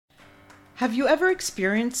Have you ever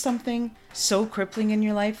experienced something so crippling in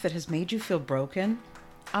your life that has made you feel broken?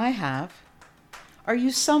 I have. Are you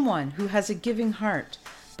someone who has a giving heart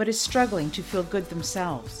but is struggling to feel good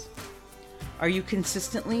themselves? Are you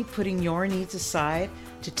consistently putting your needs aside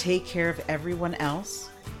to take care of everyone else?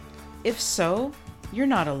 If so, you're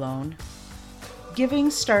not alone. Giving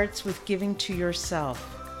starts with giving to yourself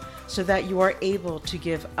so that you are able to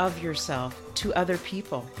give of yourself to other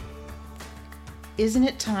people. Isn't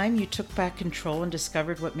it time you took back control and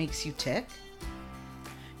discovered what makes you tick?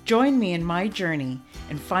 Join me in my journey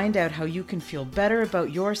and find out how you can feel better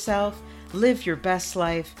about yourself, live your best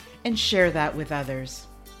life, and share that with others.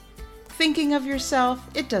 Thinking of yourself,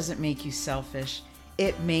 it doesn't make you selfish.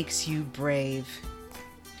 It makes you brave.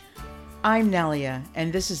 I'm Nelia,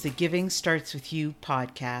 and this is the Giving Starts With You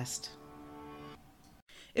podcast.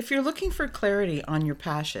 If you're looking for clarity on your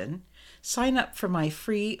passion, sign up for my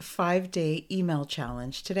free 5-day email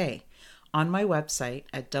challenge today on my website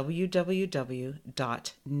at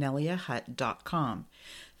www.neliahut.com.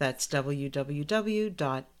 That's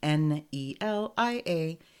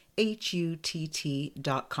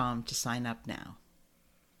www.neliahutt.com to sign up now.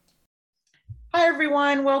 Hi,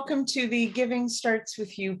 everyone. Welcome to the Giving Starts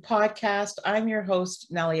With You podcast. I'm your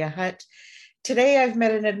host, Nelia Hutt. Today, I've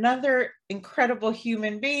met another incredible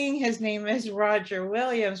human being. His name is Roger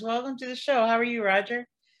Williams. Welcome to the show. How are you, Roger?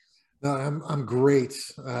 No, I'm great.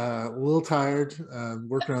 A little tired,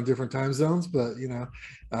 working on different time zones, but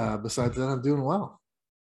besides that, I'm doing well.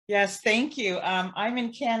 Yes, thank you. I'm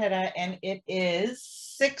in Canada, and it is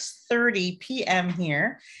 6:30 p.m.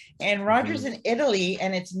 here, and Roger's in Italy,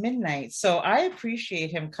 and it's midnight. So I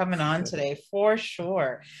appreciate him coming on today for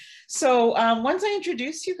sure. So once I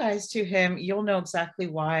introduce you guys to him, you'll know exactly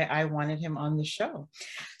why I wanted him on the show.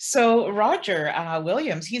 So Roger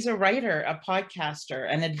Williams, he's a writer, a podcaster,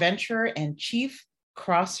 an adventurer, and chief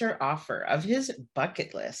crosser offer of his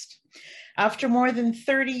bucket list. After more than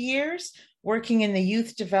 30 years, working in the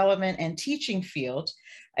youth development and teaching field,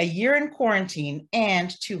 a year in quarantine,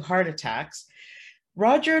 and 2 heart attacks,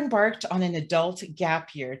 Roger embarked on an adult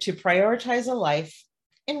gap year to prioritize a life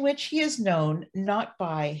in which he is known not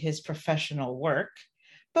by his professional work,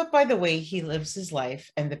 but by the way he lives his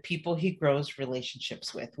life and the people he grows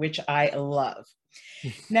relationships with, which I love.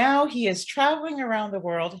 Now he is traveling around the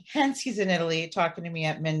world, hence he's in Italy talking to me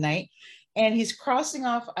at midnight, and he's crossing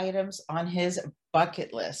off items on his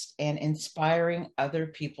bucket list and inspiring other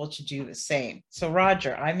people to do the same. So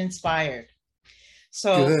Roger, I'm inspired.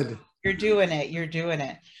 So Good. You're doing it. You're doing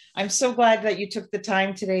it. I'm so glad that you took the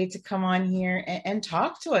time today to come on here and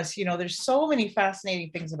talk to us. You know, there's so many fascinating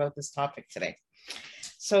things about this topic today.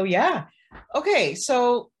 So yeah. Okay.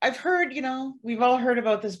 So I've heard, we've all heard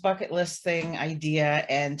about this bucket list thing idea.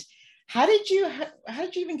 And how did you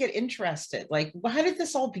even get interested? Like, how did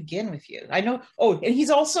this all begin with you? I know. Oh, and he's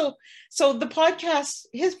also, so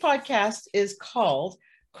his podcast is called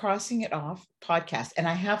Crossing It Off Podcast. And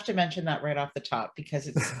I have to mention that right off the top because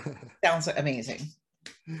it sounds amazing.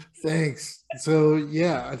 Thanks. So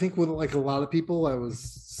yeah, I think with like a lot of people, I was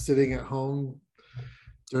sitting at home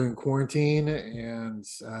during quarantine and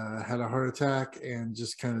had a heart attack, and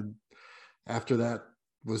just kind of after that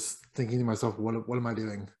was thinking to myself, what am I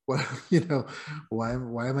doing? What, why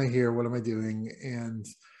am I here? What am I doing? And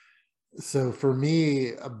so for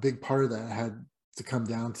me, a big part of that had to come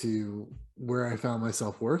down to where I found my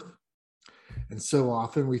self-worth. And so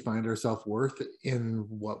often we find our self-worth in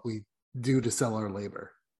what we do to sell our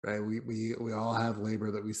labor, right? We all have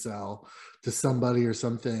labor that we sell to somebody or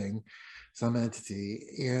something, some entity.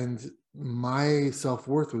 And my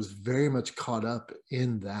self-worth was very much caught up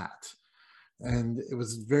in that. And it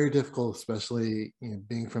was very difficult, especially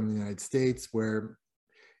being from the United States, where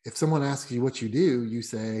if someone asks you what you do, you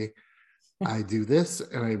say, I do this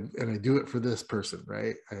and I do it for this person,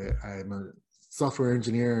 right? I'm a software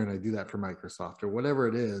engineer and I do that for Microsoft or whatever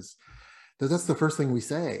it is. That's the first thing we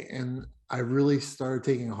say. And I really started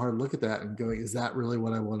taking a hard look at that and going, is that really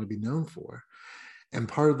what I want to be known for? And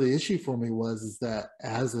part of the issue for me is that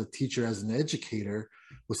as a teacher, as an educator,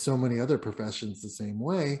 with so many other professions the same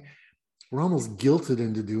way, we're almost guilted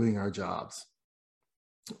into doing our jobs.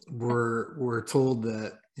 We're told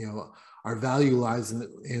that our value lies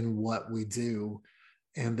in what we do,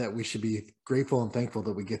 and that we should be grateful and thankful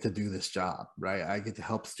that we get to do this job, right? I get to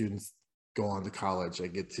help students go on to college. I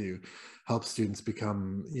get to help students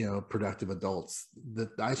become productive adults.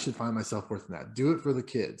 That I should find myself worth in that. Do it for the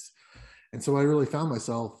kids. And so I really found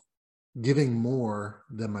myself giving more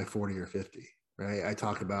than my 40 or 50, right? I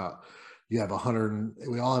talk about we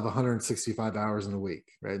all have 165 hours in a week,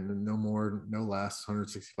 right? No more, no less,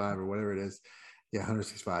 165 or whatever it is. Yeah,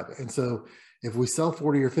 165. And so If we sell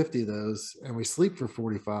 40 or 50 of those and we sleep for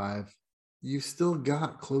 45, you've still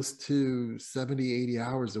got close to 70, 80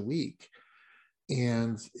 hours a week.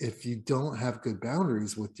 And if you don't have good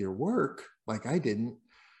boundaries with your work, like I didn't,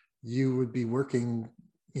 you would be working,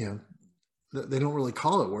 you know, they don't really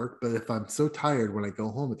call it work, but if I'm so tired when I go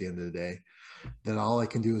home at the end of the day, then all I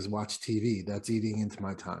can do is watch TV. That's eating into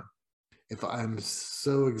my time. If I'm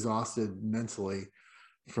so exhausted mentally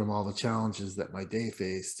from all the challenges that my day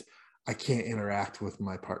faced, I can't interact with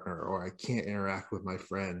my partner or I can't interact with my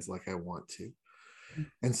friends like I want to.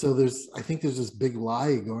 And so I think there's this big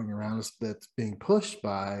lie going around us that's being pushed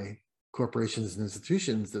by corporations and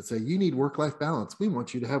institutions that say, you need work-life balance. We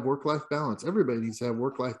want you to have work-life balance. Everybody needs to have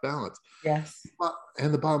work-life balance. Yes.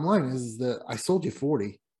 And the bottom line is that I sold you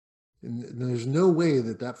 40. And there's no way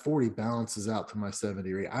that 40 balances out to my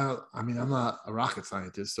 70 rate. I mean, I'm not a rocket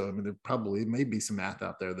scientist, so I mean, there may be some math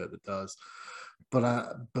out there that it does.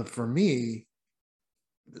 But for me,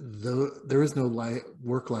 there is no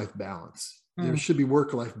work-life balance. There should be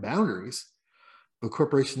work-life boundaries, but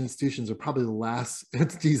corporation institutions are probably the last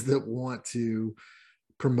entities that want to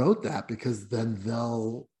promote that, because then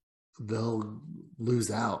they'll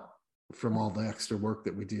lose out from all the extra work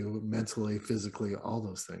that we do mentally, physically, all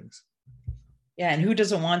those things. Yeah, and who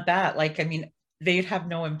doesn't want that? Like, I mean, they'd have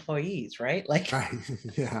no employees, right? Like, right.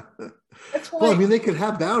 Yeah. That's why. Well, I mean, they could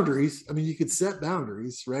have boundaries. I mean, you could set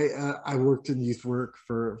boundaries, right? I worked in youth work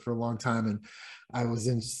for a long time, and I was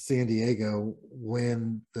in San Diego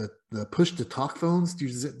when the push to talk phones.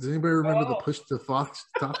 Does anybody remember the push to talk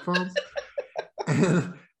phones?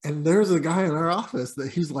 And there's a guy in our office that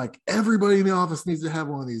he's like, everybody in the office needs to have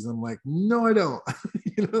one of these. I'm like, no, I don't.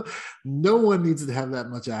 You know, no one needs to have that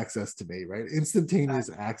much access to me, right? Instantaneous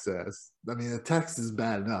access. I mean, a text is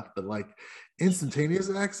bad enough, but like instantaneous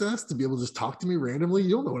access to be able to just talk to me randomly, you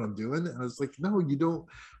don't know what I'm doing. And I was like, no, you don't.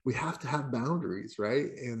 We have to have boundaries, right?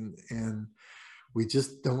 And we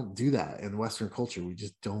just don't do that in Western culture. We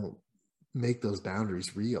just don't make those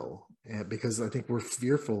boundaries real, and because I think we're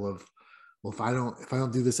fearful of, well, if I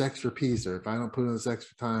don't do this extra piece, or if I don't put in this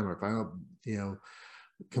extra time, or if I don't, you know,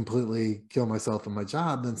 completely kill myself in my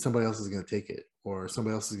job, then somebody else is going to take it, or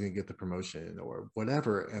somebody else is going to get the promotion or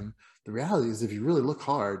whatever. And the reality is, if you really look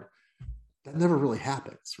hard, that never really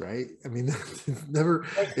happens, right? I mean, never.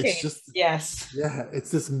 Okay. It's just, yes. Yeah, it's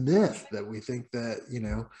this myth that we think that, you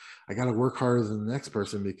know, I got to work harder than the next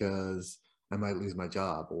person because I might lose my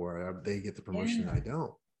job, or they get the promotion and I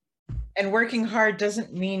don't. And working hard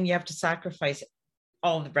doesn't mean you have to sacrifice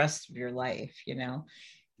all the rest of your life, you know?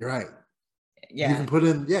 You're right. Yeah. You can put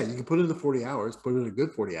in the 40 hours, put in a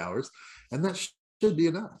good 40 hours, and that should be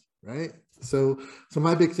enough, right? So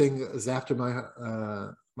my big thing is, after my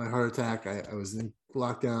heart attack, I was in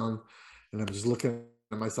lockdown, and I'm just looking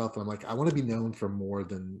at myself, and I'm like, I want to be known for more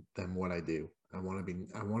than what I do. I want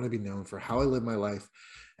to be known for how I live my life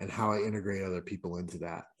and how I integrate other people into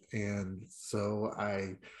that. And so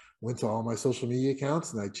I went to all my social media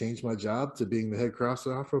accounts, and I changed my job to being the head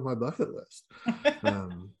CrossFit off of my bucket list.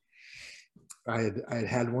 I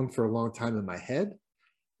had one for a long time in my head.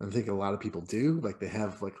 I think a lot of people do. Like, they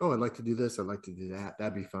have like, oh, I'd like to do this, I'd like to do that.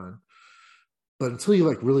 That'd be fun. But until you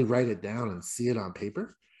like really write it down and see it on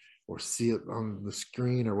paper, or see it on the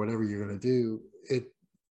screen, or whatever you're going to do, it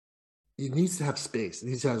needs to have space. It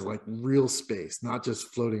needs to have like real space, not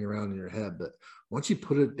just floating around in your head. But once you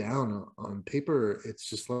put it down on paper, it's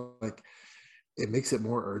just like, it makes it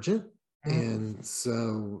more urgent. And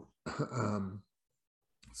so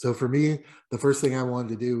for me, the first thing I wanted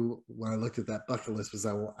to do when I looked at that bucket list was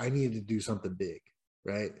I needed to do something big,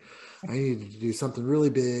 right? I needed to do something really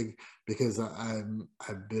big, because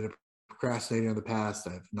I've been procrastinating in the past.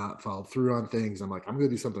 I've not followed through on things. I'm like, I'm going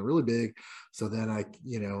to do something really big, so then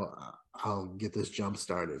I'll get this jump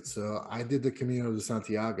started. So I did the Camino de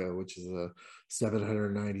Santiago, which is a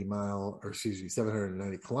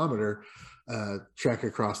 790 kilometer trek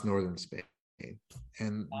across northern Spain,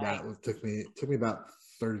 and that took me about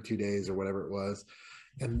 32 days or whatever it was,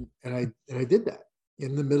 and I did that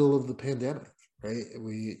in the middle of the pandemic, right?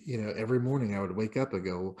 Every morning I would wake up and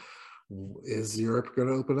go, is Europe going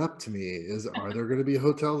to open up to me? Are there going to be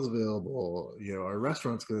hotels available? Are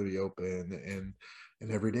restaurants going to be open?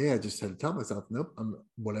 And every day I just had to tell myself, nope,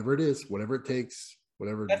 whatever it is, whatever it takes,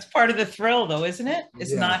 whatever. That's part of the thrill, though, isn't it?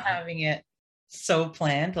 It's not having it so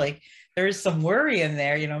planned. Like, there's some worry in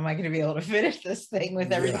there. Am I going to be able to finish this thing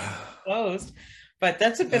with everything closed? But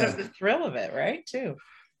that's a bit of the thrill of it, right? Too.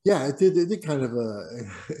 Yeah, it did kind of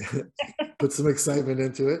put some excitement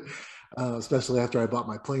into it, especially after I bought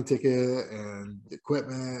my plane ticket and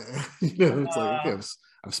equipment. It's like, okay,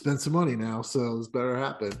 I've spent some money now, so this better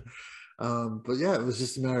happen. But yeah, it was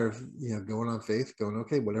just a matter of, you know, going on faith, going,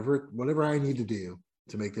 okay, whatever I need to do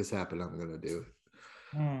to make this happen, I'm going to do it.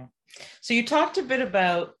 Hmm. So you talked a bit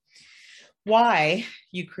about why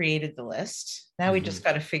you created the list. Now we Mhm. just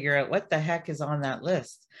got to figure out what the heck is on that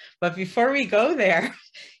list. But before we go there,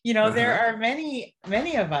 there Uh-huh. are many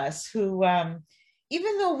of us who,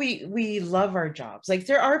 even though we love our jobs, like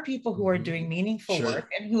there are people who are Mhm. doing meaningful Sure. work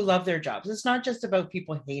and who love their jobs. It's not just about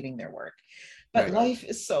people hating their work. But Right. life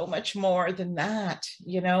is so much more than that. It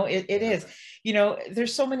Yeah. is.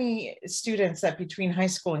 There's so many students that between high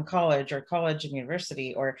school and college, or college and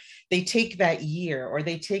university, or they take that year, or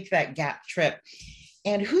they take that gap trip.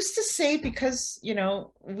 And who's to say, because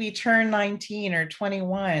we turn 19 or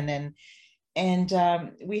 21, and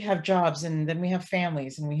we have jobs, and then we have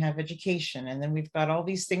families, and we have education, and then we've got all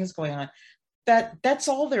these things going on, that's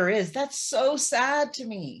all there is. That's so sad to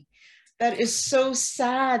me. That is so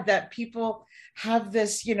sad that people have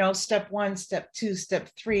this, step one, step two, step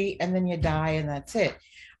three, and then you die and that's it.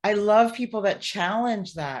 I love people that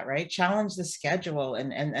challenge that, right? Challenge the schedule.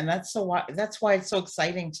 And that's why it's so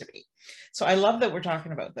exciting to me. So I love that we're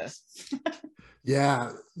talking about this.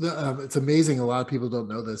 Yeah. It's amazing. A lot of people don't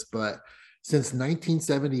know this, but since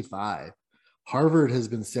 1975, Harvard has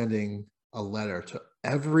been sending a letter to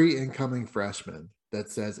every incoming freshman that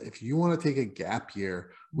says, if you want to take a gap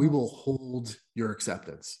year, we will hold your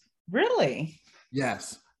acceptance. Really?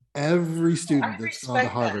 Yes. Every I student that's gone to respect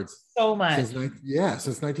that Harvard so much. since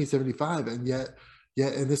 1975. And yet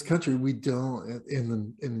in this country, we don't,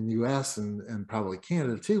 in the US and probably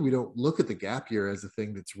Canada too, we don't look at the gap year as a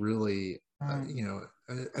thing that's really, Mm,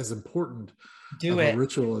 as important do of a it.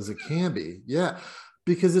 ritual as it can be. Yeah.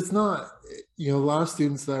 Because it's not, a lot of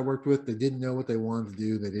students that I worked with, they didn't know what they wanted to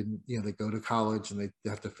do. They didn't, they go to college and they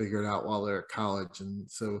have to figure it out while they're at college. And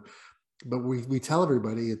so, but we tell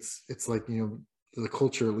everybody it's like, the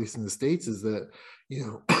culture, at least in the States, is that,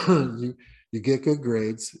 you get good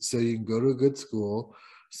grades so you can go to a good school,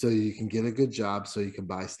 so you can get a good job, so you can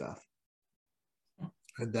buy stuff.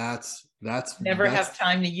 And Never have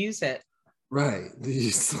time to use it. right.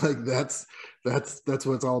 It's like that's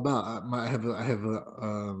what it's all about. I have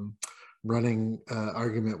a running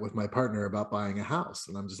argument with my partner about buying a house,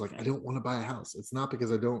 and I'm just like, I don't want to buy a house. It's not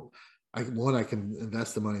because I don't. I can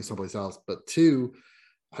invest the money someplace else, but two,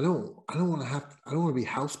 I don't want to I don't want to be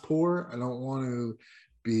house poor. I don't want to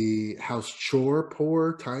be house chore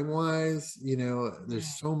poor time wise.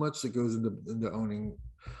 There's so much that goes into owning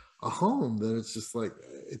a home that it's just like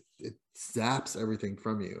it zaps everything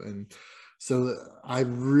from you. And so I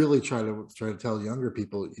really try to tell younger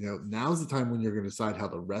people, now's the time when you're going to decide how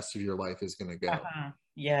the rest of your life is going to go, just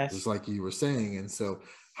Yes. like you were saying. And so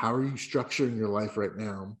how are you structuring your life right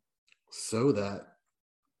now so that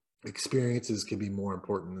experiences can be more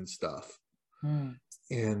important than stuff? Mm.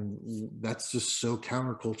 And that's just so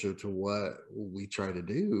counterculture to what we try to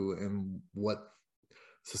do and what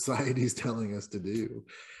society is telling us to do.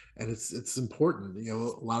 And it's important. A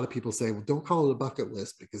lot of people say, well, don't call it a bucket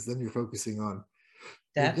list because then you're focusing on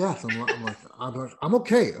your Death. death. I'm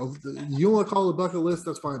okay. You want to call it a bucket list,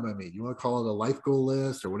 that's fine by me. You want to call it a life goal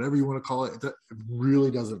list or whatever you want to call it, it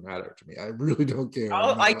really doesn't matter to me. I really don't care.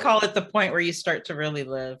 I call it the point where you start to really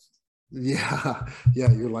live. Yeah,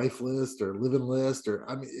 yeah, your life list or living list, or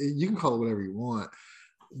I mean, you can call it whatever you want,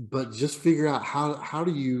 but just figure out how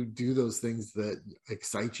do you do those things that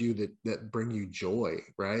excite you, that bring you joy,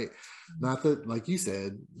 right? Not that, like you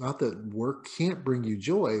said, not that work can't bring you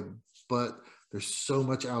joy, but there's so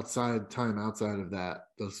much time outside of that,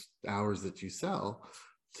 those hours that you sell,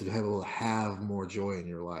 to be able to have more joy in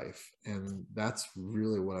your life. And that's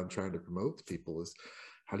really what I'm trying to promote to people is,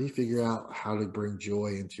 how do you figure out how to bring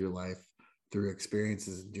joy into your life through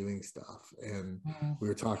experiences and doing stuff? And Mm. we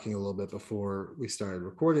were talking a little bit before we started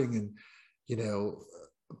recording, and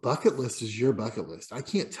bucket list is your bucket list. I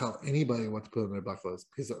can't tell anybody what to put on their bucket list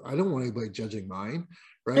because I don't want anybody judging mine,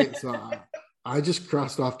 right? So I just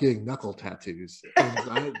crossed off getting knuckle tattoos,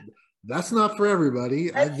 and that's not for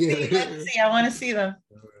everybody. I get it. Let's see. I want to see them.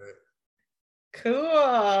 Cool.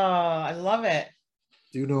 I love it.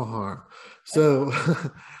 Do no harm. So,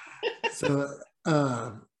 so,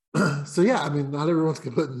 uh, so yeah. I mean, not everyone's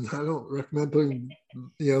gonna put. I don't recommend putting,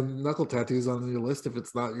 knuckle tattoos on your list if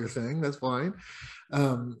it's not your thing. That's fine.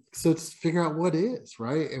 So just figure out what is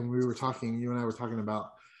right. And we were talking. You and I were talking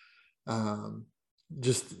about, um,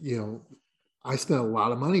 just I spent a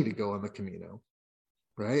lot of money to go on the Camino.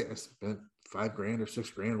 Right. I spent $5,000 or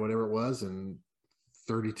 $6,000, whatever it was, and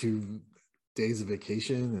 32 days of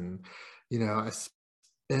vacation, and I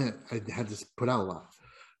had to put out a lot.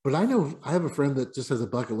 But I know I have a friend that just has a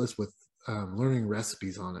bucket list with learning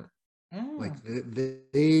recipes on it. Like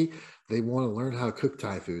Mm. they want to learn how to cook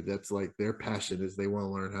Thai food. That's like their passion, is they want to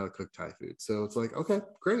learn how to cook Thai food. So it's like, okay,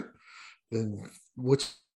 great. Then which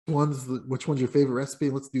one's your favorite recipe?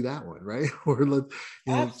 Let's do that one, right? Or just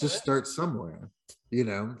Absolutely. start somewhere.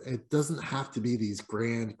 It doesn't have to be these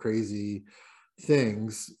grand, crazy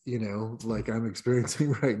things, like I'm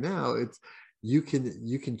experiencing right now. It's you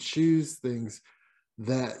can choose things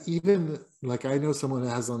that, even like, I know someone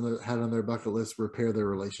had on their bucket list, repair their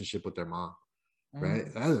relationship with their mom, right?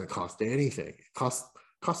 Mm. That doesn't cost anything. It costs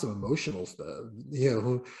some emotional stuff,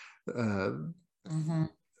 Mm-hmm.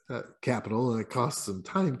 capital, and it costs some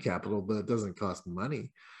time capital, but it doesn't cost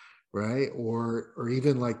money, right? Or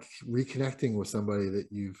even like reconnecting with somebody that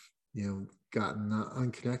you've gotten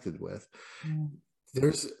unconnected with. Mm.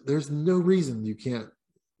 There's no reason you can't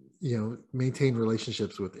maintain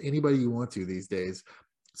relationships with anybody you want to these days,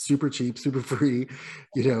 super cheap, super free.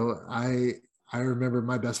 I remember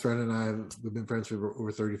my best friend and I, we've been friends for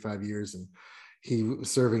over 35 years, and he was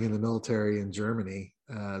serving in the military in Germany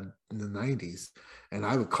in the 90s, and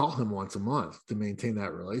I would call him once a month to maintain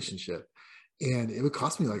that relationship, and it would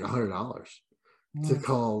cost me like $100 to Mm.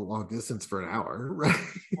 call long distance for an hour, right?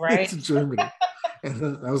 Right. To Germany. And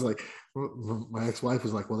then I was like, my ex-wife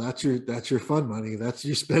was like, well, that's your fun money. That's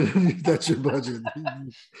your spending. That's your budget.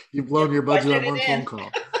 You've You blown your budget on budget one it phone in.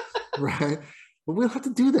 call, right? But we don't have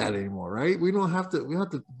to do that anymore, right? We don't have to. We have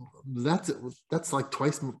to. That's like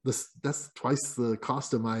twice this. That's twice the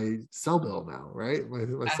cost of my cell bill now, right?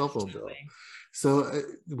 My cell phone bill. Absolutely. So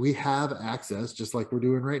we have access, just like we're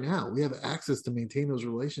doing right now. We have access to maintain those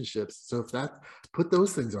relationships. So put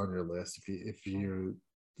those things on your list. If you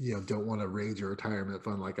don't want to raise your retirement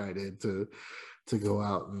fund like I did to go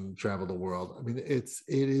out and travel the world. I mean, it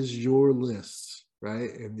is your list,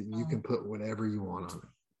 right? And you can Mm. put whatever you want on it.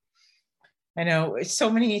 I know so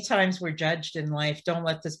many times we're judged in life. Don't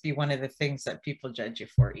let this be one of the things that people judge you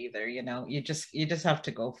for either. You just have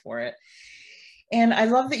to go for it. And I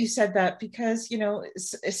love that you said that because,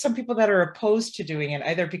 some people that are opposed to doing it,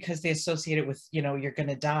 either because they associate it with, you're going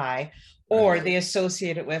to die, or Right. they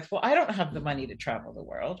associate it with, well, I don't have the money to travel the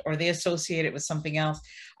world, or they associate it with something else.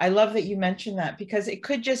 I love that you mentioned that because it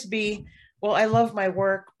could just be, well, I love my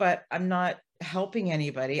work, but I'm not helping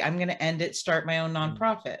anybody. I'm going to end it, start my own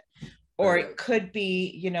nonprofit. Or Right. it could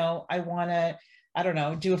be, I want to, I don't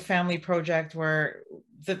know, do a family project where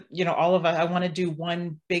all of us, I want to do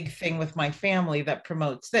one big thing with my family that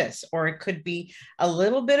promotes this. Or it could be a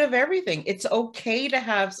little bit of everything. It's okay to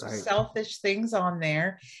have Right. selfish things on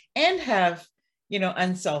there and have,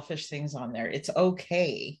 unselfish things on there. It's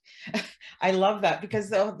okay. I love that because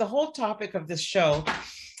the whole topic of this show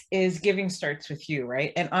is giving starts with you,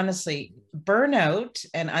 right? And honestly, burnout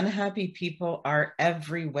and unhappy people are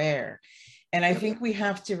everywhere. And I Yep. think we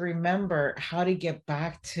have to remember how to get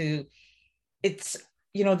back to it's,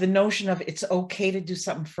 the notion of it's okay to do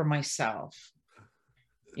something for myself.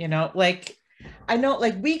 Like I know,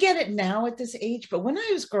 like we get it now at this age, but when I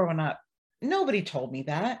was growing up, nobody told me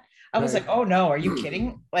that. I was like, Right. oh no, are you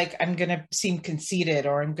kidding? Like I'm going to seem conceited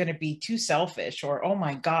or I'm going to be too selfish or, oh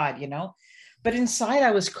my God. But inside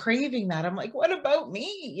I was craving that. I'm like, what about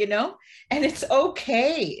me? And it's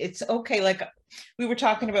okay. It's okay. Like we were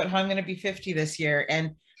talking about how I'm going to be 50 this year.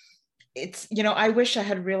 And it's, I wish I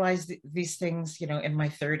had realized these things, in my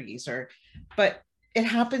 30s but it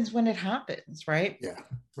happens when it happens, right? Yeah.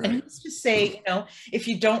 And Right. who's to say, if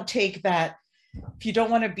you don't take that, if you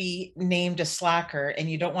don't want to be named a slacker and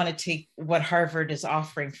you don't want to take what Harvard is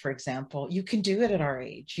offering, for example, you can do it at our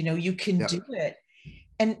age. You can Yep. do it.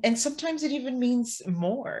 And sometimes it even means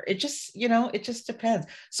more. It just depends.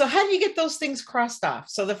 So how do you get those things crossed off?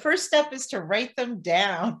 So the first step is to write them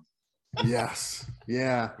down. Yes.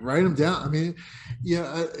 Yeah. Write them down. I mean,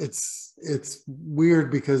 yeah, it's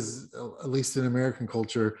weird because at least in American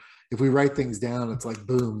culture, if we write things down, it's like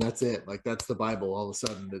boom, that's it. Like that's the Bible. All of a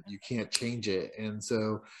sudden, that you can't change it. And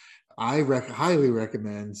so, I highly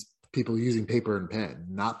recommend people using paper and pen,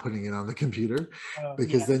 not putting it on the computer, Oh,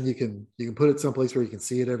 because yeah. then you can put it someplace where you can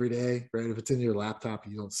see it every day. Right? If it's in your laptop,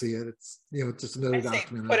 you don't see it. It's just I another say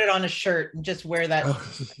document. put it on a shirt and just wear that Oh,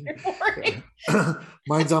 every morning.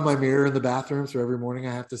 mine's on my mirror in the bathroom, so every morning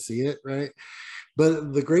I have to see it, right?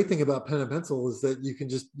 But the great thing about pen and pencil is that you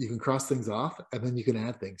can cross things off, and then you can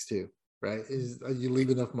add things too, right? You leave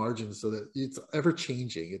enough margins so that it's ever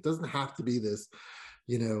changing. It doesn't have to be this,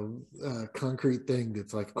 concrete thing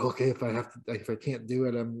that's like, okay, if I can't do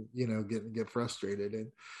it, I'm, get frustrated.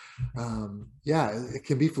 And yeah, it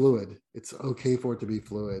can be fluid. It's okay for it to be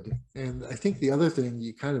fluid. And I think the other thing,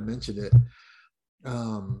 you kind of mentioned it,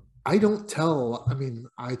 I don't tell, I mean,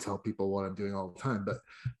 I tell people what I'm doing all the time,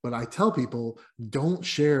 but I tell people, don't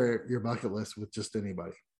share your bucket list with just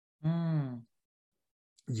anybody. Mm.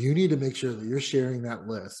 You need to make sure that you're sharing that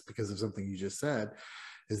list because of something you just said,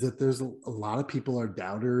 is that there's a lot of people are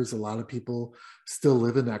doubters. A lot of people still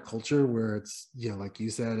live in that culture where it's, you know, like you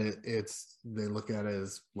said, it's, they look at it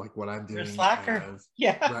as like what I'm You're a doing slacker. as,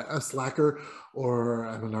 Yeah. right, a slacker, or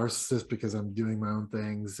I'm a narcissist because I'm doing my own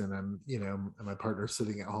things and I'm, you know, and my partner's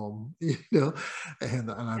sitting at home, you know, and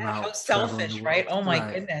I'm Yeah, how out traveling the selfish, right? world. Oh my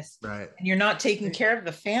Right, goodness. right, And you're not taking care of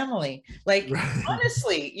the family. Like, right.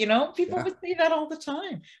 honestly, people Yeah, would say that all the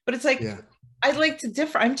time. But it's like, yeah, I'd like to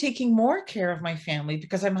differ. I'm taking more care of my family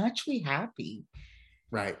because I'm actually happy,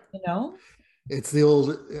 right. you know? It's the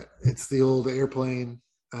old airplane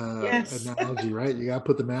Yes. analogy, right? You got to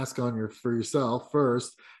put the mask on for yourself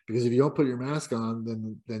first, because if you don't put your mask on,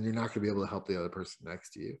 then you're not going to be able to help the other person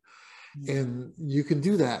next to you. Mm. And you can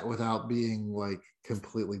do that without being like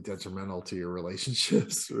completely detrimental to your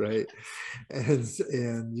relationships, right?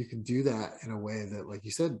 And you can do that in a way that, like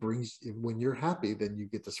you said, brings, when you're happy, then you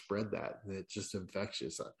get to spread that, and it just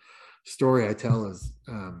infectious. A story I tell is,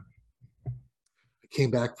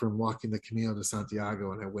 came back from walking the Camino de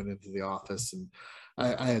Santiago, and I went into the office, and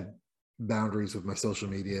I had boundaries with my social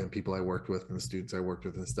media and people I worked with and the students I worked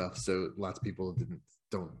with and stuff. So lots of people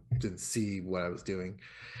didn't see what I was doing.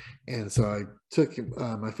 And so I took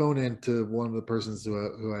my phone into one of the persons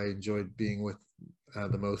who I enjoyed being with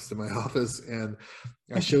the most in my office. And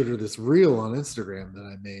I showed her this reel on Instagram that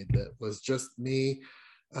I made that was just me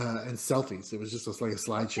and selfies. It was just like a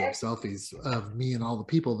slideshow of selfies of me and all the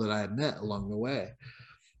people that I had met along the way.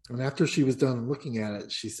 And after she was done looking at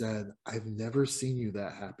it, she said, "I've never seen you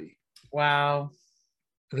that happy. Wow.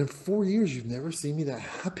 And in 4 years, you've never seen me that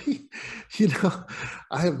happy." You know,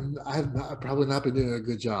 I've probably not been doing a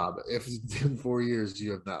good job if in 4 years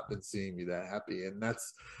you have not been seeing me that happy. And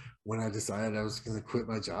that's when I decided I was going to quit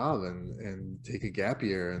my job and take a gap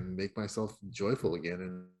year and make myself joyful again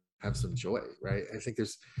and have some joy. Right. I think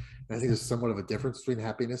there's somewhat of a difference between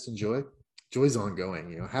happiness and joy. Joy's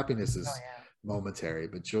ongoing. You know, happiness Oh, is yeah. momentary,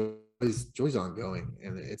 but joy's ongoing,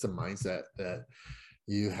 and it's a mindset that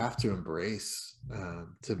you have to embrace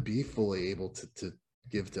to be fully able to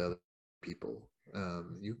give to other people.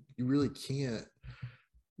 You really can't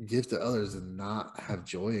give to others and not have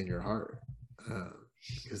joy in your heart,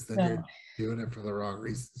 because then No. you're doing it for the wrong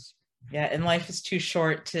reasons. Yeah, and life is too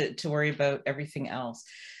short to worry about everything else.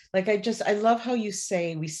 Like I love how you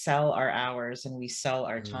say we sell our hours and we sell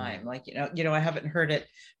our Mm, time. Like, I haven't heard it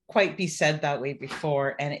quite be said that way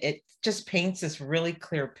before. And it just paints this really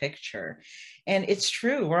clear picture. And it's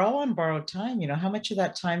true, we're all on borrowed time. How much of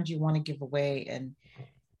that time do you want to give away? And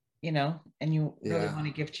you really yeah, want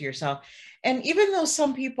to give to yourself. And even though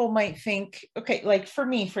some people might think, okay, like for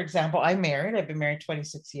me, for example, I'm married, I've been married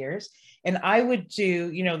 26 years, and I would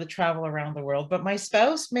do, the travel around the world, but my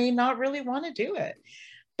spouse may not really want to do it.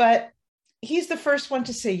 But he's the first one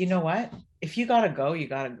to say, you know what? If you got to go, you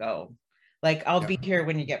got to go. Like, I'll yeah. be here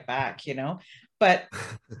when you get back. But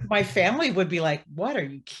my family would be like, what? Are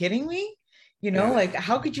you kidding me? Yeah. Like,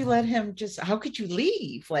 how could you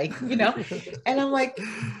leave? And I'm like,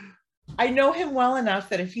 I know him well enough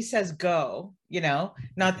that if he says go,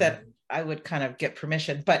 not that I would kind of get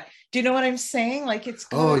permission, but do you know what I'm saying? Like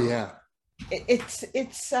Oh yeah.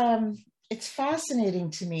 it's fascinating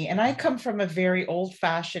to me. And I come from a very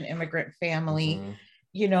old-fashioned immigrant family,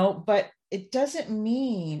 Mhm. but it doesn't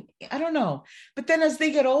mean, I don't know. But then as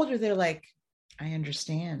they get older, they're like, I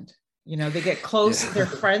understand. They get close, their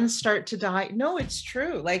Yeah. friends start to die. No, it's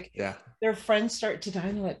true. Like Yeah. their friends start to die,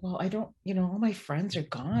 and they're like, well, I don't, all my friends are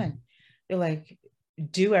gone. They're like,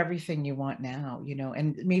 do everything you want now,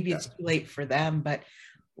 and maybe Yeah. it's too late for them, but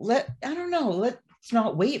I don't know, let's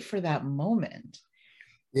not wait for that moment.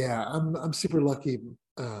 Yeah. I'm super lucky.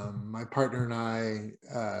 My partner and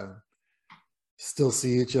I still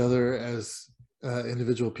see each other as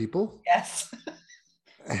individual people. Yes.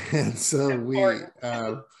 And so we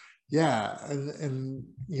Important. yeah, and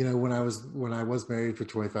when I was married for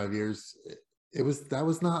 25 years, that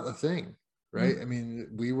was not a thing, right? I Mm. mean,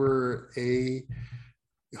 we were a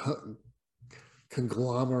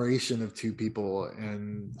conglomeration of two people,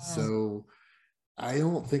 and Mm. so I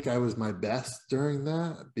don't think I was my best during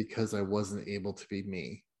that because I wasn't able to be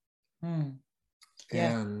me. Mm.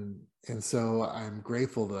 Yeah. And so I'm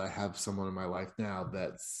grateful that I have someone in my life now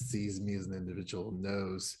that sees me as an individual,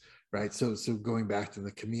 knows, right? So going back to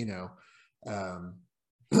the Camino, um,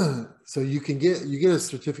 so you get a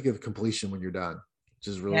certificate of completion when you're done, which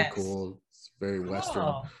is really Yes. cool. It's very Western.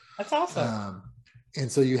 Oh, that's awesome. um,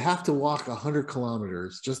 and so you have to walk 100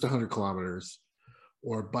 kilometers, just 100 kilometers,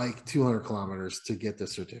 or bike 200 kilometers to get the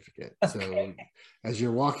certificate. Okay. So as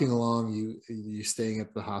you're walking along, you're staying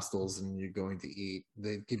at the hostels and you're going to eat.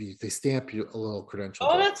 They stamp you a little credential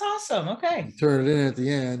Oh, book. that's awesome. Okay. You turn it in at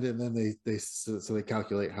the end, and then so they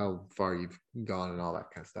calculate how far you've gone and all that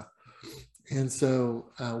kind of stuff. And so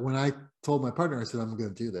when I told my partner, I said, I'm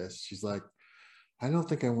going to do this. She's like, I don't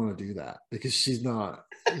think I want to do that, because she's not,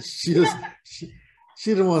 she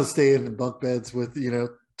didn't want to stay in the bunk beds with,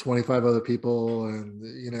 25 other people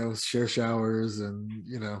and, share showers and,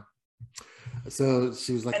 so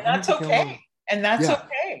she was like, And that's okay. And that's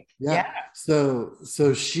okay. Yeah. So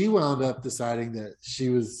she wound up deciding that she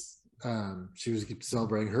was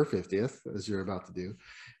celebrating her 50th, as you're about to do.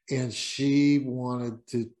 And she wanted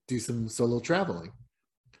to do some solo traveling.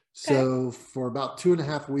 Okay. So for about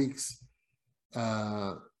 2.5 weeks,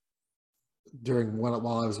 while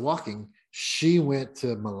I was walking, she went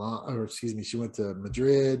to she went to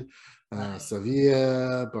Madrid,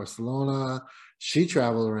 Sevilla, Barcelona. She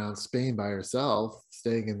traveled around Spain by herself,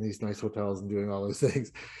 staying in these nice hotels and doing all those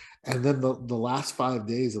things. And then the last 5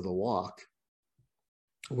 days of the walk,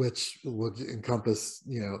 which would encompass,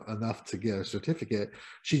 enough to get a certificate,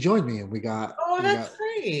 she joined me, and we got. Oh, that's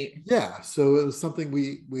great. Yeah. So it was something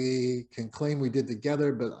we can claim we did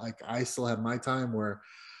together, but like I still have my time where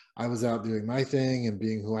I was out doing my thing and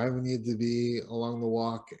being who I needed to be along the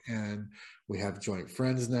walk. And we have joint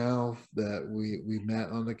friends now that we met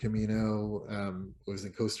on the Camino. Was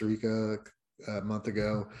in Costa Rica a month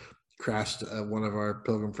ago, crashed one of our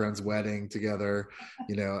pilgrim friends' wedding together.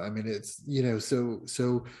 I mean, it's,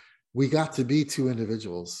 so we got to be two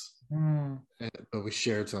individuals, but we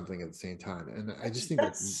shared something at the same time. And I just think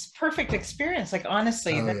that's perfect experience. Like,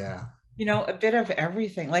 honestly, yeah. A bit of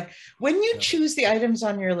everything. Like, when you choose the items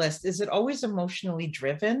on your list, is it always emotionally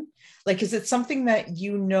driven? Like, is it something that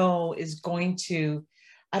is going to,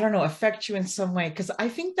 I don't know, affect you in some way? Because I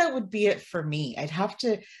think that would be it for me. I'd have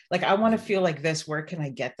to, like, I want to feel like this. Where can I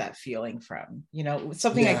get that feeling from?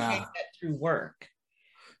 Something I can't get through work.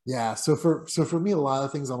 Yeah. So for me, a lot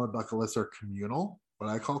of things on my bucket list are communal, what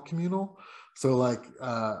I call communal. So like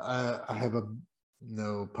I have a,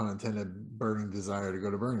 no pun intended, burning desire to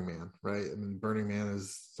go to Burning Man, right? I mean, Burning Man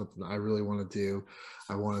is something I really want to do.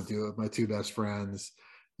 I want to do it with my two best friends.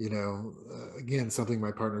 Again, something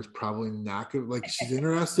my partner's probably not good. Like, she's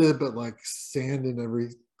interested, but like sand in every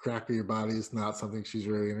crack of your body is not something she's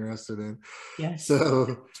really interested in. Yes.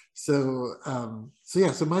 So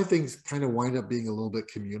my things kind of wind up being a little bit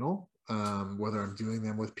communal, whether I'm doing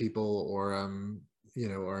them with people or I'm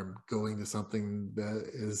going to something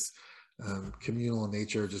that is communal in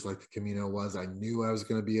nature, just like the Camino was. I knew I was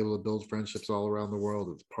going to be able to build friendships all around the world.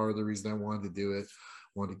 It's part of the reason I wanted to do it.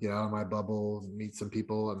 I wanted to get out of my bubble, meet some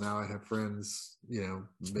people, and now I have friends,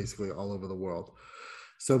 basically all over the world.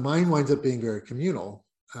 So mine winds up being very communal.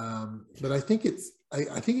 But I think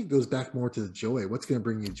I think it goes back more to the joy. What's going to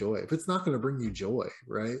bring you joy? If it's not going to bring you joy,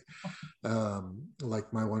 right?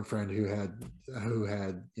 Like my one friend who had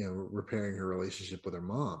repairing her relationship with her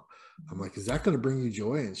mom. I'm like, is that going to bring you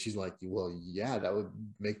joy? And she's like, well, yeah, that would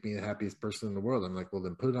make me the happiest person in the world. I'm like, well,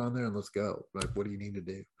 then put it on there and let's go. Like, what do you need to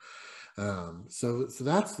do? So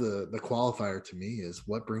that's the qualifier to me, is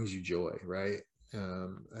what brings you joy, right?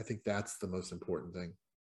 I think that's the most important thing.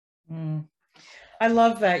 I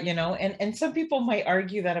love that, and some people might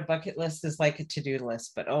argue that a bucket list is like a to-do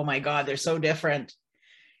list, but oh my God, they're so different.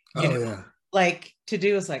 Yeah. Like,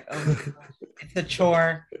 to-do is like, oh, it's a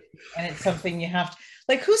chore, and it's something you have to,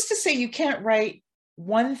 like, who's to say you can't write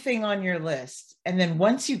one thing on your list, and then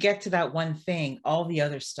once you get to that one thing, all the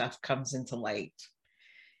other stuff comes into light.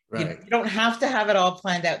 Right. You don't have to have it all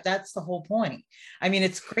planned out. That's the whole point. I mean,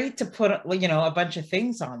 it's great to put, a bunch of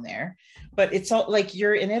things on there, but it's all like,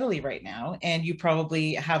 you're in Italy right now, and you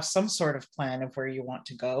probably have some sort of plan of where you want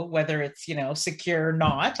to go, whether it's, secure or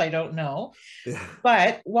not, I don't know. Yeah.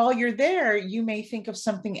 But while you're there, you may think of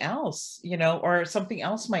something else, or something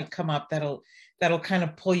else might come up that'll kind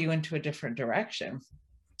of pull you into a different direction.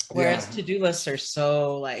 Whereas to-do lists are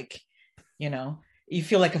so like, you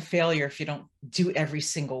feel like a failure if you don't do every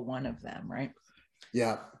single one of them, right?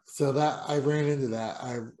 Yeah. So that I ran into that.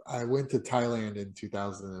 I went to Thailand in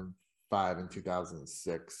 2005 and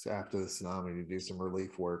 2006 after the tsunami to do some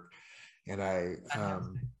relief work. And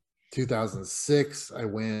 2006, I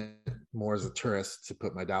went more as a tourist to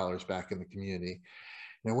put my dollars back in the community.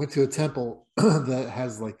 And I went to a temple that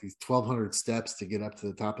has like these 1,200 steps to get up to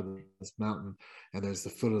the top of this mountain. And there's the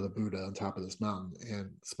foot of the Buddha on top of this mountain.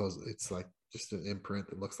 And suppose it's like just an imprint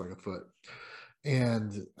that looks like a foot.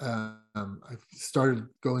 And I started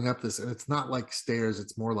going up this, and it's not like stairs,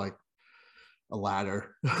 it's more like a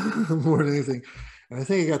ladder more than anything. And I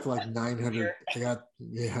think I got to like 900. I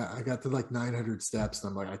got to like 900 steps. And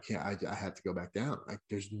I'm like, I can't, I had to go back down. Like,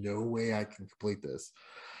 there's no way I can complete this.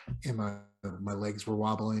 And my legs were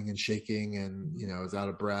wobbling and shaking, and I was out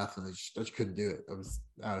of breath, and I just couldn't do it. I was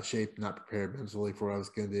out of shape, not prepared mentally for what I was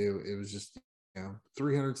going to do. It was just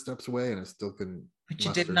 300 steps away, and I still couldn't But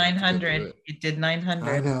you did muster enough to go do 900. it. You did I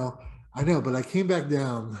 900. know, but I came back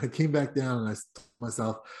down. And I told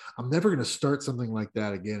myself, I'm never going to start something like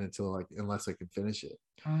that again unless I can finish it.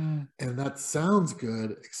 Mm. And that sounds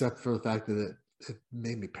good, except for the fact that it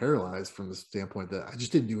made me paralyzed from the standpoint that I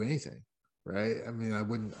just didn't do anything. Right. I mean, I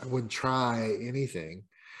wouldn't try anything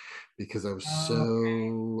because I was Oh,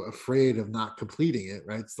 so afraid of not completing it.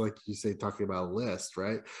 Right. It's like you say, talking about a list,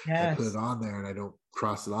 right? If I put it yes. on there and I don't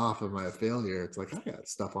cross it off, am I a failure? It's like, I got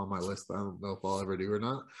stuff on my list I don't know if I'll ever do or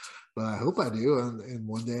not, but I hope I do. And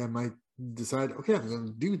one day I might decide, okay, I'm going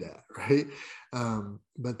to do that. Right.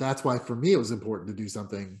 But that's why for me, it was important to do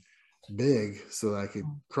something big so that I could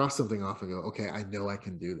cross something off and go, okay, I know I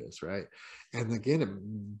can do this. Right. And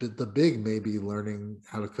again, the big may be learning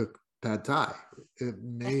how to cook pad thai. It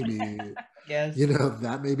may be, Yes.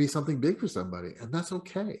 that may be something big for somebody, and that's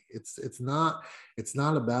okay. It's not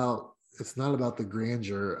about the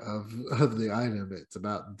grandeur of the item. It's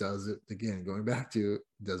about, does it, again, going back to,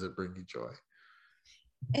 does it bring you joy?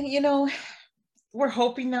 And we're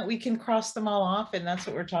hoping that we can cross them all off, and that's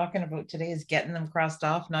what we're talking about today, is getting them crossed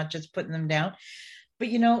off, not just putting them down. But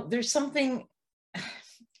there's something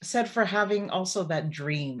said for having also that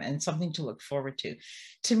dream and something to look forward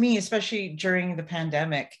to me, especially during the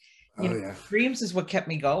pandemic. Oh yeah. Dreams is what kept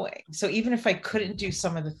me going. So even if I couldn't do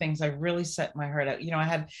some of the things, I really set my heart out.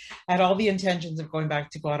 I had all the intentions of going back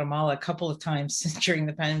to Guatemala a couple of times during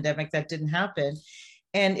the pandemic. That didn't happen.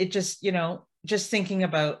 And it just thinking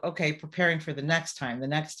about, okay, preparing for the next time,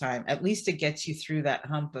 at least it gets you through that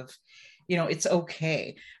hump of, it's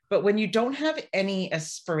okay. But when you don't have any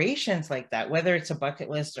aspirations like that, whether it's a bucket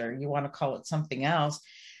list or you want to call it something else,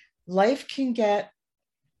 life can get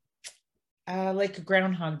like a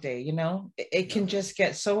Groundhog Day. It can just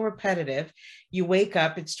get so repetitive. You wake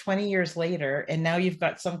up, it's 20 years later, and now you've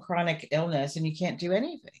got some chronic illness and you can't do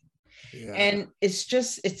anything. Yeah. And it's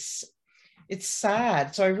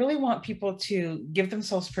sad. So I really want people to give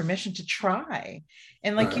themselves permission to try.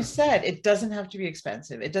 And like you said, it doesn't have to be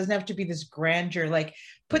expensive. It doesn't have to be this grandeur, like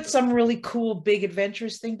put some really cool, big,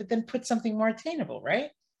 adventurous thing, but then put something more attainable, right?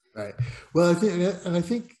 Right. Well, I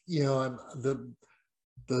think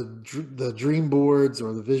the dream boards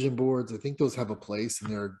or the vision boards, I think those have a place,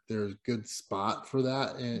 and they're a good spot for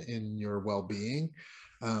that in your well-being.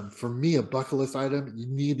 For me, a bucket list item, you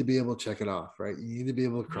need to be able to check it off, right? You need to be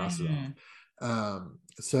able to cross it off.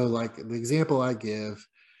 So like the example I give,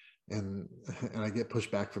 and I get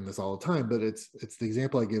pushback from this all the time, but it's the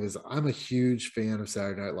example I give is, I'm a huge fan of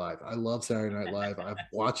Saturday Night Live. I love Saturday Night Live. I've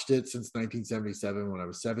watched it since 1977 when I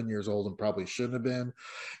was 7 years old and probably shouldn't have been.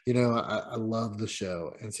 I love the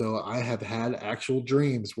show. And so I have had actual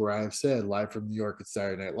dreams where I have said, live from New York at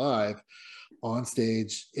Saturday Night Live, on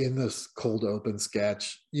stage in this cold open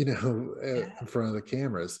sketch, in front of the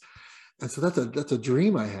cameras. And so that's a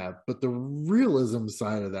dream I have. But the realism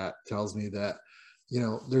side of that tells me that,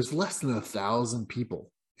 there's less than 1,000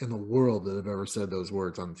 people in the world that have ever said those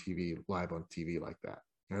words on TV, live on TV like that.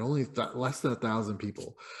 And only less than 1,000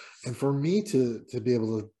 people. And for me to be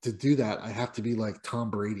able to do that, I have to be like Tom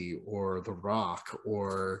Brady or The Rock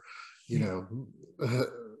or,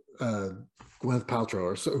 Gwyneth Paltrow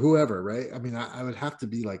or whoever, right? I mean, I would have to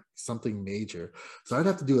be like something major. So I'd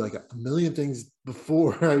have to do like a million things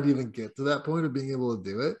before I'd even get to that point of being able to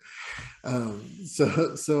do it.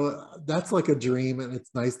 So that's like a dream, and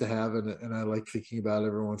it's nice to have, and I like thinking about it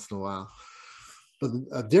every once in a while. But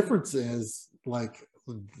a difference is like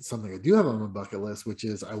something I do have on my bucket list, which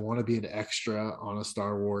is I want to be an extra on a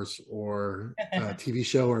Star Wars or a TV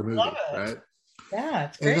show or movie, right? Yeah,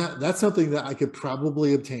 it's And great. that's something that I could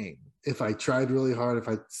probably obtain if I tried really hard, if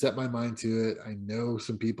I set my mind to it. I know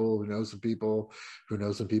some people who know some people who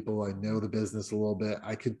know some people. I know the business a little bit.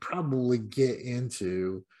 I could probably get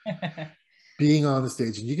into being on the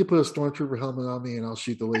stage, and you could put a stormtrooper helmet on me and I'll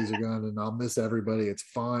shoot the laser gun and I'll miss everybody. It's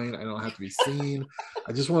fine. I don't have to be seen.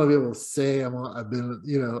 I just want to be able to say I've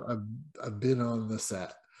been on the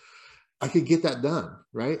set. I could get that done,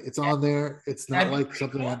 right? It's on there. It's not like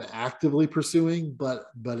something I'm actively pursuing, but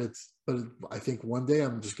I think one day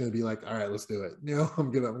I'm just going to be like, all right, let's do it.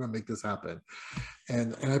 I'm going to make this happen.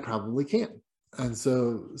 And I probably can. And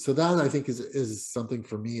so that I think is something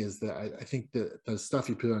for me, is that I think that the stuff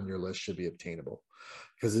you put on your list should be obtainable,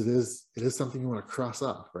 because it is something you want to cross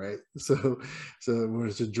off, right? So when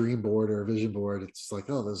it's a dream board or a vision board, it's just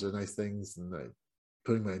like, oh, those are nice things, and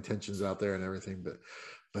putting my intentions out there and everything, but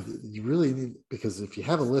you really need, because if you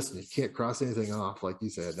have a list and you can't cross anything off, like you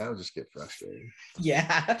said, that would just get frustrating.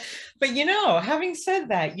 Yeah. But you know, having said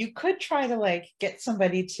that, you could try to like get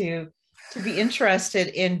somebody to be interested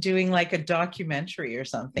in doing like a documentary or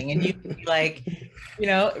something. And you could be like, you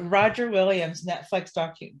know, Roger Williams Netflix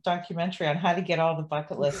documentary on how to get all the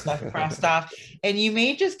bucket list stuff crossed off. And you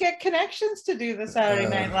may just get connections to do the Saturday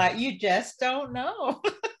Night Live. You just don't know.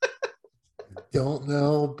 Don't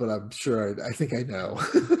know, but I'm sure I think I know.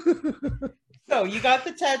 So you got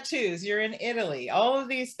the tattoos, you're in Italy, all of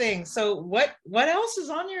these things. So what else is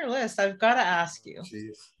on your list? I've got to ask you.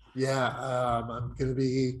 Jeez. Yeah, I'm going to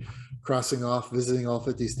be crossing off, visiting all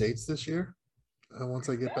 50 states this year. Once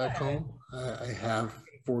I get back home, I have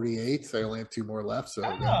 48. So I only have 2 more left. So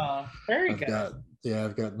very good.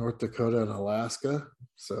 I've got North Dakota and Alaska.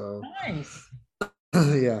 So nice.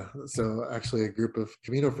 Yeah, so actually a group of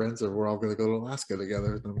Camino friends, we're all going to go to Alaska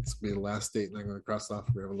together. It's going to be the last state, and I'm going to cross off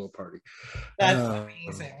and we have a little party. That's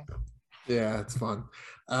amazing. Yeah, it's fun.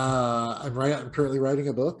 I'm currently writing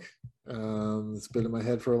a book. It's been in my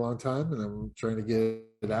head for a long time, and I'm trying to get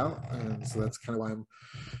it out. And so that's kind of why I'm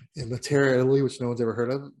in Matera, Italy, which no one's ever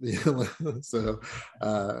heard of. So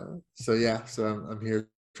I'm here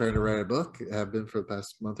trying to write a book. I have been for the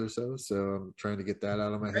past month or so. So I'm trying to get that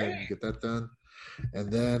out of my head and get that done.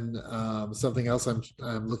 And then something else I'm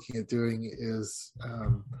looking at doing is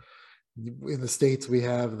in the States, we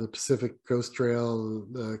have the Pacific Coast Trail,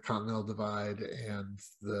 the Continental Divide, and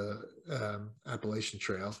the Appalachian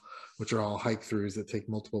Trail, which are all hike throughs that take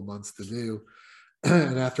multiple months to do.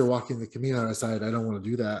 And after walking the Camino, I decided I don't want to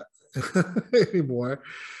do that anymore.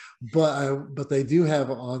 But they do have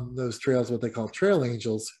on those trails what they call trail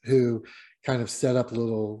angels, who kind of set up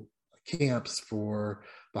little camps for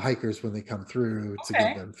the hikers when they come through to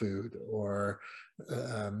give them food or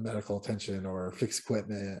medical attention or fix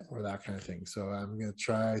equipment or that kind of thing. So I'm going to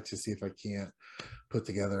try to see if I can't put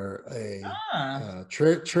together a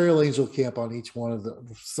trail angel camp on each one of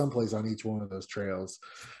someplace on each one of those trails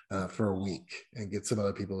for a week, and get some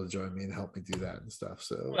other people to join me and help me do that and stuff.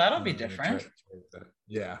 So that'll be different.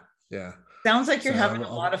 Yeah. Sounds like you're having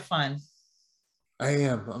a lot of fun. I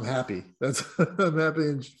am. I'm happy. I'm happy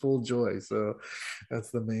and full joy. So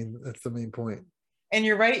that's the main point. And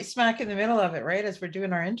you're right smack in the middle of it, right? As we're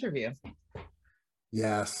doing our interview.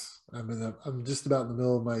 Yes. I'm just about in the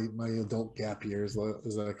middle of my adult gap years,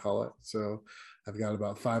 as I call it. So I've got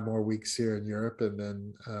about 5 more weeks here in Europe, and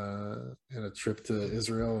then and a trip to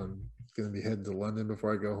Israel, and going to be heading to London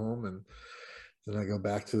before I go home, and then I go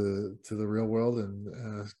back to the real world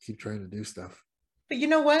and keep trying to do stuff. But you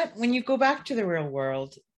know what? When you go back to the real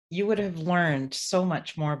world, you would have learned so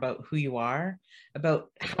much more about who you are, about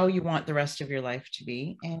how you want the rest of your life to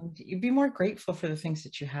be. And you'd be more grateful for the things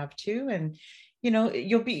that you have too. And, you know,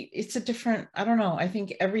 it's a different, I don't know. I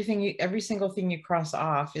think every single thing you cross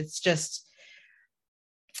off, it's just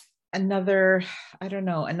another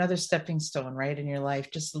stepping stone, right? In your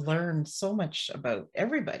life. Just learn so much about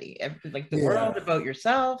everybody, like the world, about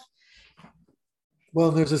yourself. Well,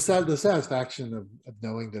 there's the satisfaction of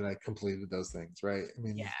knowing that I completed those things, right? I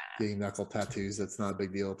mean, getting knuckle tattoos, that's not a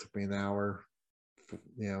big deal. It took me an hour,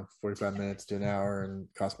 45 minutes to an hour, and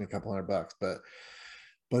cost me a couple $100. But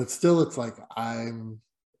it's like I'm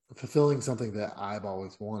fulfilling something that I've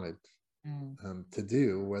always wanted to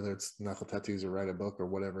do, whether it's knuckle tattoos or write a book or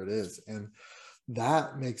whatever it is. And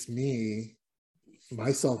that makes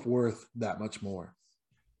my self-worth that much more.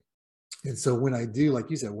 And so when I do,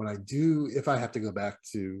 like you said, if I have to go back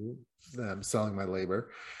to selling my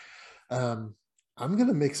labor, I'm going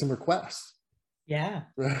to make some requests. Yeah.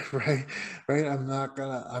 Right. I'm not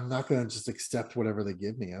gonna just accept whatever they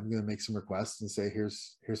give me. I'm going to make some requests and say,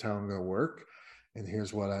 here's how I'm going to work, and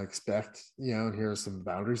here's what I expect, and here are some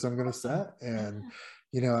boundaries I'm going to set. And,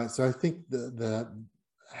 so I think that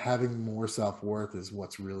having more self-worth is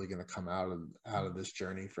what's really going to come out of this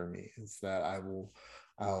journey for me, is that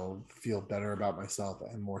I'll feel better about myself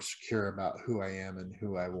and more secure about who I am and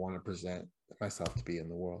who I want to present myself to be in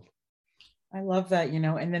the world. I love that,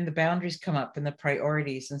 and then the boundaries come up and the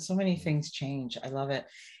priorities, and so many things change. I love it.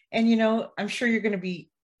 And, I'm sure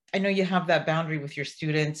I know you have that boundary with your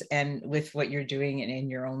students and with what you're doing in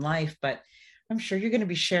your own life, but I'm sure you're going to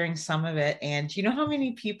be sharing some of it. And you know how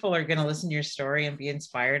many people are going to listen to your story and be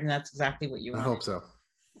inspired? And that's exactly what you want. I hope so.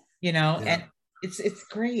 And it's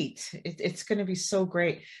great. It's going to be so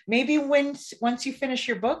great. Maybe once you finish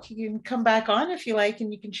your book, you can come back on if you like,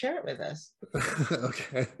 and you can share it with us.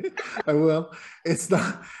 Okay, I will. It's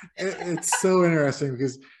so interesting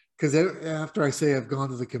because because after I say I've gone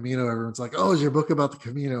to the Camino, everyone's like, "Oh, is your book about the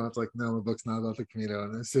Camino?" It's like, no, my book's not about the Camino.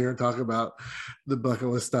 And I sit here and talk about the bucket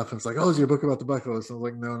list stuff. And it's like, "Oh, is your book about the bucket list?" I was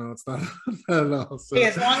like, "No, no, it's not, not at all." So, Hey,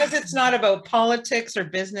 as long as it's not about politics or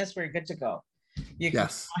business, we're good to go. You can.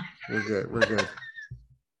 yes, we're good. We're good.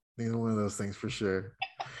 Neither one of those things for sure.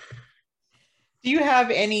 Do you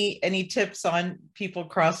have any tips on people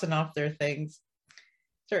crossing off their things?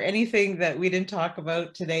 Is there anything that we didn't talk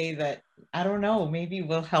about today that, I don't know, maybe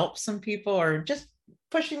will help some people, or just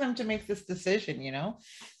pushing them to make this decision,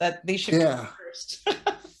 that they should Yeah. come first?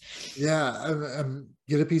 Yeah,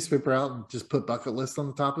 get a piece of paper out and just put bucket list on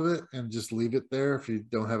the top of it and just leave it there if you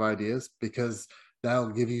don't have ideas, because that'll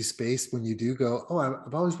give you space when you do go, "Oh,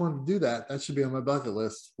 I've always wanted to do that. That should be on my bucket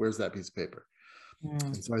list. Where's that piece of paper?"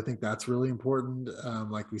 And so I think that's really important.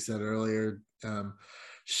 Like we said earlier,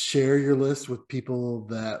 share your list with people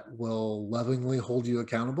that will lovingly hold you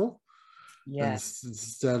accountable. And Yes.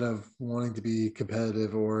 instead of wanting to be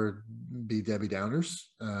competitive or be Debbie Downers,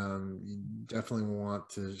 you definitely want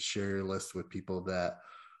to share your list with people that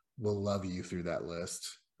will love you through that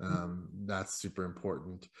list. That's super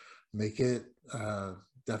important. Make it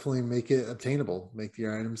definitely make it attainable. Make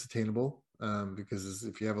your items attainable, because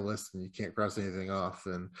if you have a list and you can't cross anything off,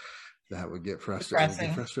 then that would get frustrating. It would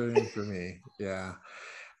be frustrating for me. Yeah.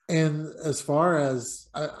 And as far as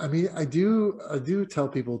I mean, I do tell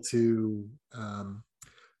people to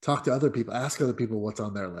talk to other people, ask other people what's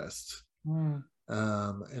on their list. And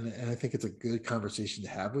I think it's a good conversation to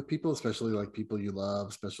have with people, especially like people you love,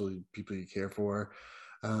 especially people you care for.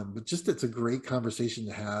 But just it's a great conversation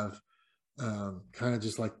to have. Kind of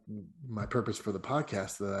just like my purpose for the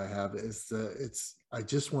podcast that I have is I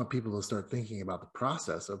just want people to start thinking about the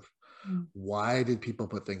process of why did people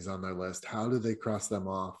put things on their list? How did they cross them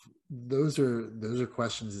off? Those are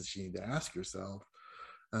questions that you need to ask yourself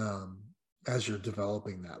as you're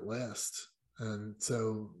developing that list. And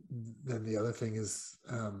so then the other thing is,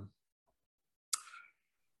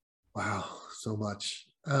 wow, so much.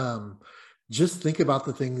 Just think about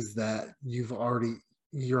the things that you're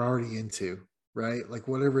already into, right? Like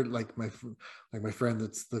whatever, like my friend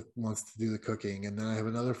wants to do the cooking, and then I have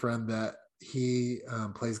another friend that he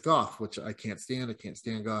plays golf, which I can't stand. I can't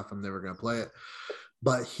stand golf. I'm never going to play it.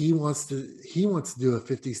 But he wants to do a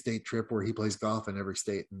 50 state trip where he plays golf in every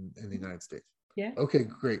state in the United States. Yeah. Okay,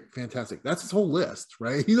 great, fantastic. That's his whole list,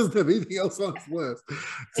 right? He doesn't have anything else on his list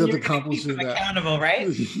except accomplishing that. Accountable, right?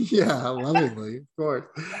 Yeah, lovingly, of course.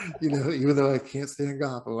 Even though I can't stand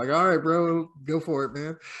golf, I'm like, all right, bro, go for it,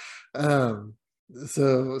 man.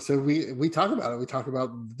 So we talk about it. We talk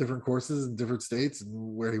about different courses in different states and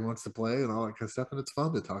where he wants to play and all that kind of stuff. And it's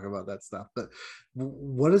fun to talk about that stuff. But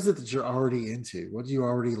what is it that you're already into? What do you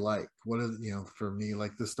already like? What is, for me,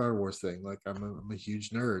 like the Star Wars thing, like I'm a huge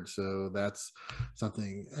nerd. So that's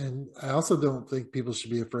something. And I also don't think people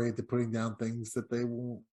should be afraid to putting down things that they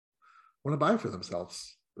won't want to buy for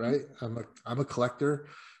themselves. Right. I'm a collector.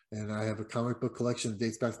 And I have a comic book collection that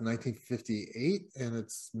dates back to 1958, and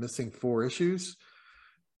it's missing 4 issues.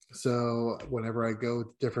 So whenever I go to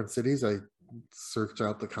different cities, I search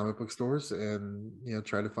out the comic book stores and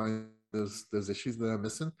try to find those issues that I'm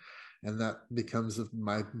missing, and that becomes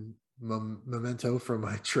my memento for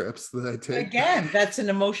my trips that I take. Again, that's an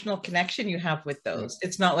emotional connection you have with those.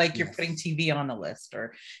 It's not like you're putting TV on a list,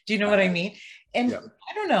 or do you know what I mean? And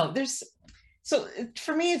I don't know. So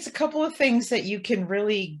for me, it's a couple of things that you can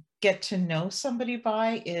really get to know somebody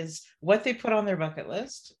by is what they put on their bucket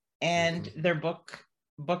list and their book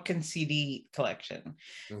and CD collection.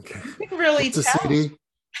 Okay. You can really tell. CD?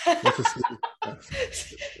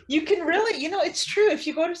 You can really, it's true. If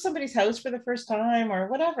you go to somebody's house for the first time or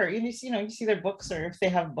whatever, you see their books, or if they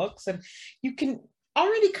have books, and you can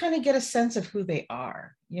already kind of get a sense of who they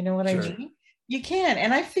are. You know what I mean? You can.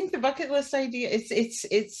 And I think the bucket list idea,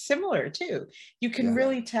 it's similar too. You can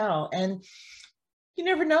really tell. And you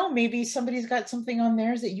never know, maybe somebody's got something on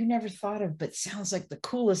theirs that you never thought of, but sounds like the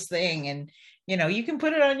coolest thing. And, you can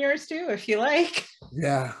put it on yours too, if you like.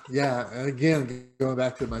 Yeah. Yeah. And again, going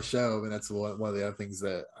back to my show, and that's one of the other things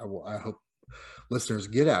that I hope listeners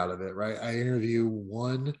get out of it, right? I interview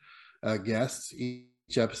one guest each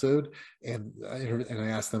episode, and I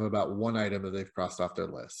ask them about one item that they've crossed off their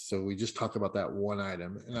list. So we just talk about that one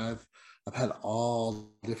item, and I've had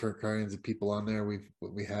all different kinds of people on there.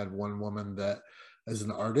 We had one woman that is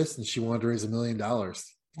an artist, and she wanted to raise $1 million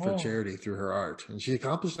for charity through her art, and she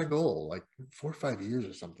accomplished that goal like 4 or 5 years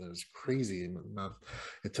or something. It was crazy.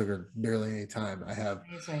 It took her barely any time. I have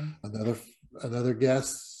another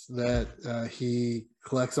guest that he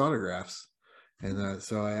collects autographs, And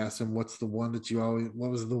so I asked him, what's the one that you always, what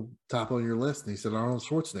was the top on your list? And he said, Arnold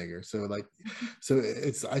Schwarzenegger. So like, so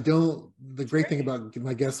it's, the great thing about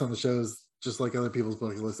my guests on the show is just like other people's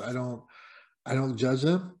bucket lists. I don't judge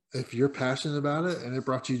them. If you're passionate about it and it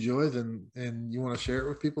brought you joy, then, and you want to share it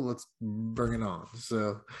with people, let's bring it on.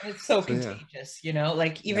 So it's so contagious,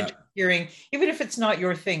 like even hearing, even if it's not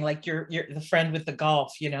your thing, like you're the friend with the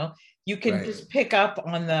golf, you can just pick up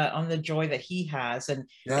on the joy that he has, and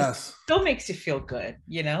it still makes you feel good,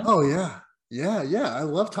 Oh yeah. I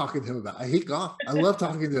love talking to him about it. I hate golf. I love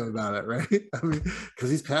talking to him about it, right? I mean, because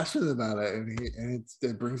he's passionate about it, and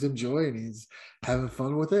it brings him joy, and he's having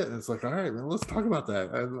fun with it. And it's like, all right, man, let's talk about that.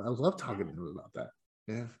 I love talking to him about that.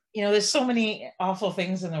 Yeah. There's so many awful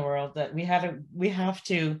things in the world that we have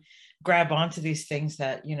to grab onto these things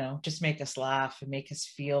that, just make us laugh and make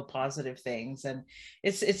us feel positive things. And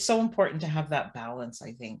it's so important to have that balance,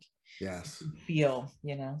 I think. Yes. Feel,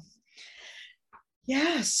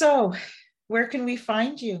 Yeah. So where can we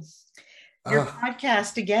find you? Your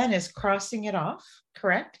podcast again is Crossing It Off,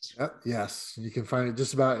 correct? Yes, you can find it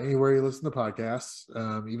just about anywhere you listen to podcasts,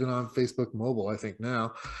 even on Facebook mobile, I think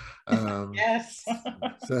now. Yes.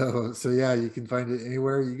 so yeah, you can find it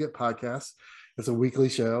anywhere you get podcasts. It's a weekly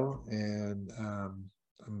show, and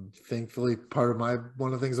I'm thankfully part of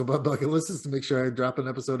one of the things on my bucket list is to make sure I drop an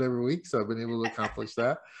episode every week. So I've been able to accomplish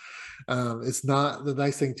that. It's not, the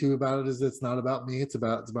nice thing too about it is it's not about me. It's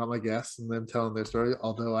about my guests and them telling their story.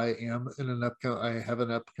 Although I am I have an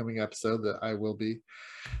upcoming episode that I will be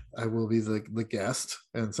the guest,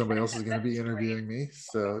 and somebody else is going to be interviewing me.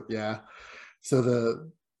 So yeah. So the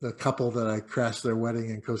couple that I crashed their wedding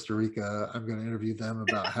in Costa Rica, I'm going to interview them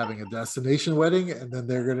about having a destination wedding, and then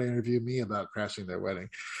they're going to interview me about crashing their wedding.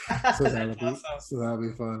 So that'll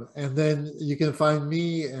be fun. And then you can find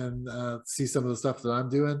me and see some of the stuff that I'm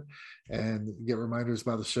doing, and get reminders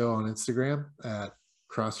about the show on Instagram at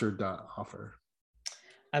crosser.offer.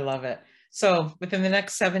 I love it. So within the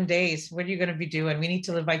next 7 days, what are you going to be doing? We need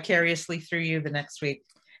to live vicariously through you the next week.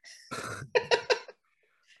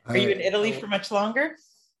 Are you in Italy for much longer?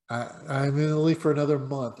 I'm in Italy for another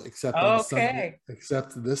month, except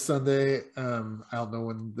except this Sunday. I don't know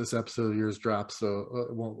when this episode of yours drops,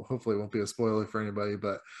 so hopefully it won't be a spoiler for anybody.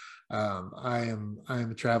 But I am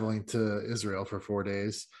traveling to Israel for 4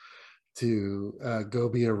 days to go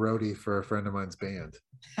be a roadie for a friend of mine's band.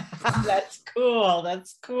 That's cool.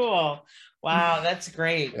 Wow, that's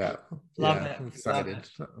great. Yeah, love it. I'm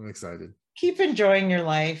excited. Keep enjoying your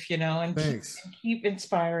life, and keep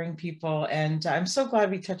inspiring people. And I'm so glad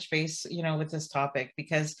we touched base, with this topic,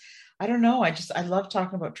 because I don't know, I love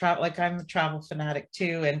talking about travel. Like, I'm a travel fanatic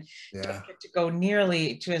too, and don't get to go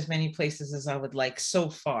nearly to as many places as I would like so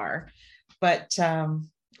far. But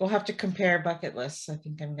we'll have to compare bucket lists. I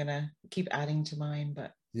think I'm gonna keep adding to mine.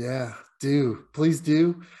 But yeah, please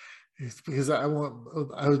do. It's because I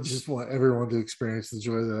would just want everyone to experience the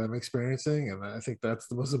joy that I'm experiencing, and I think that's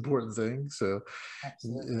the most important thing. So,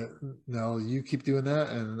 you keep doing that,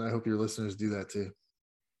 and I hope your listeners do that too.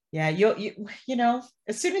 Yeah, you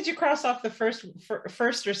as soon as you cross off the first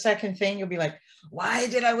or second thing, you'll be like, why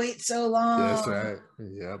did I wait so long? That's right.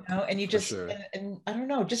 Yep. And you just and I don't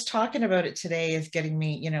know, just talking about it today is getting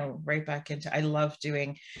me, right back into. I love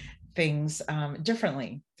doing things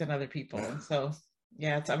differently than other people, and so.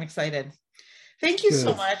 Yeah, I'm excited. Thank you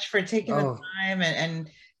so much for taking the time and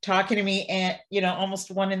talking to me at, almost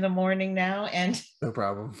 1 a.m. now. And no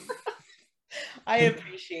problem. I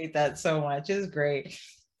appreciate that so much. It's great.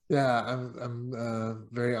 Yeah, I'm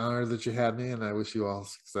very honored that you had me, and I wish you all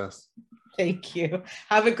success. Thank you.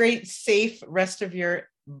 Have a great, safe rest of your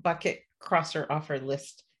bucket crosser offer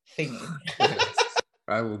list thingy.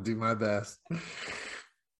 I will do my best.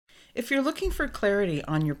 If you're looking for clarity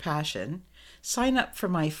on your passion, sign up for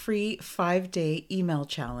my free 5-day email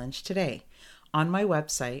challenge today on my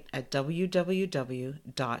website at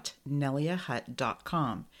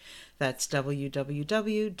www.neliahutt.com. That's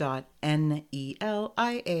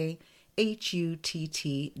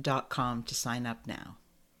www.neliahutt.com to sign up now.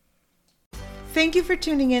 Thank you for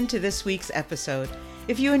tuning in to this week's episode.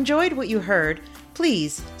 If you enjoyed what you heard,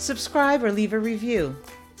 please subscribe or leave a review.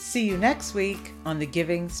 See you next week on the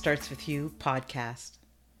Giving Starts With You podcast.